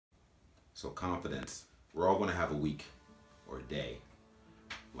So confidence, we're all going to have a week or a day,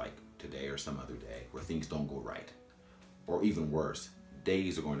 like today or some other day, where things don't go right. Or even worse,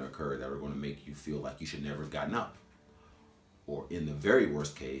 days are going to occur that are going to make you feel like you should never have gotten up. Or in the very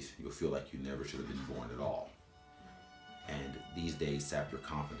worst case, you'll feel like you never should have been born at all. And these days sap your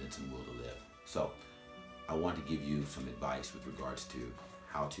confidence and will to live. So I want to give you some advice with regards to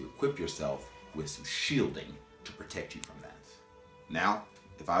how to equip yourself with some shielding to protect you from that. Now,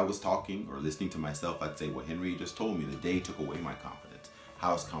 if I was talking or listening to myself, I'd say, well, Henry just told me the day took away my confidence.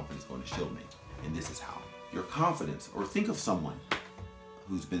 How is confidence going to shield me? And this is how. Your confidence, or think of someone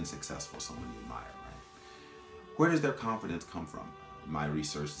who's been successful, someone you admire, right? Where does their confidence come from? In my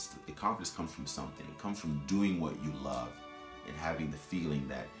research, the confidence comes from something. It comes from doing what you love and having the feeling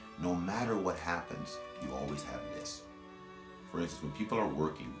that no matter what happens, you always have this. For instance, when people are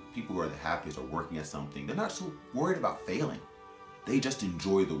working, people who are the happiest are working at something, they're not so worried about failing. They just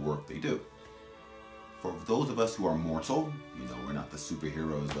enjoy the work they do. For those of us who are mortal, we're not the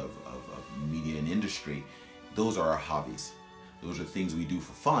superheroes of media and industry, those are our hobbies. Those are things we do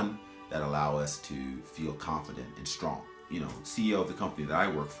for fun that allow us to feel confident and strong. CEO of the company that I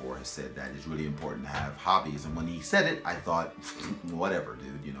work for has said that it's really important to have hobbies. And when he said it, I thought, whatever,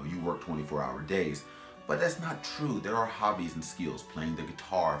 dude, you work 24-hour days. But that's not true. There are hobbies and skills, playing the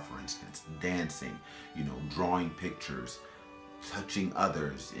guitar, for instance, dancing, drawing pictures, touching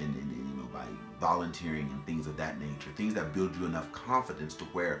others, and by volunteering and things of that nature. Things that build you enough confidence to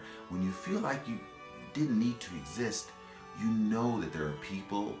where when you feel like you didn't need to exist, you know that there are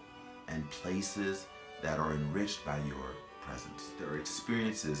people and places that are enriched by your presence. There are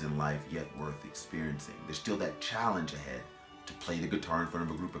experiences in life yet worth experiencing. There's still that challenge ahead to play the guitar in front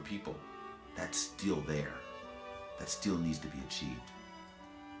of a group of people. That's still there. That still needs to be achieved.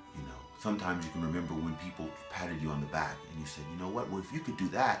 Sometimes you can remember when people patted you on the back and you said, you know what, well, if you could do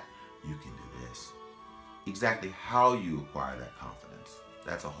that, you can do this. Exactly how you acquire that confidence,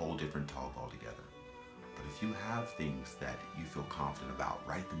 that's a whole different talk altogether. But if you have things that you feel confident about,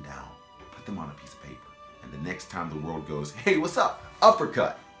 write them down, put them on a piece of paper. And the next time the world goes, hey, what's up?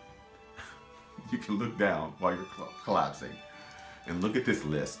 Uppercut. You can look down while you're collapsing and look at this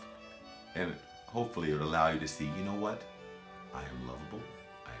list. And hopefully it'll allow you to see, you know what? I am lovable,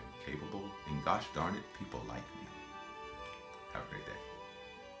 I am capable, and gosh darn it, people like me. Have a great day.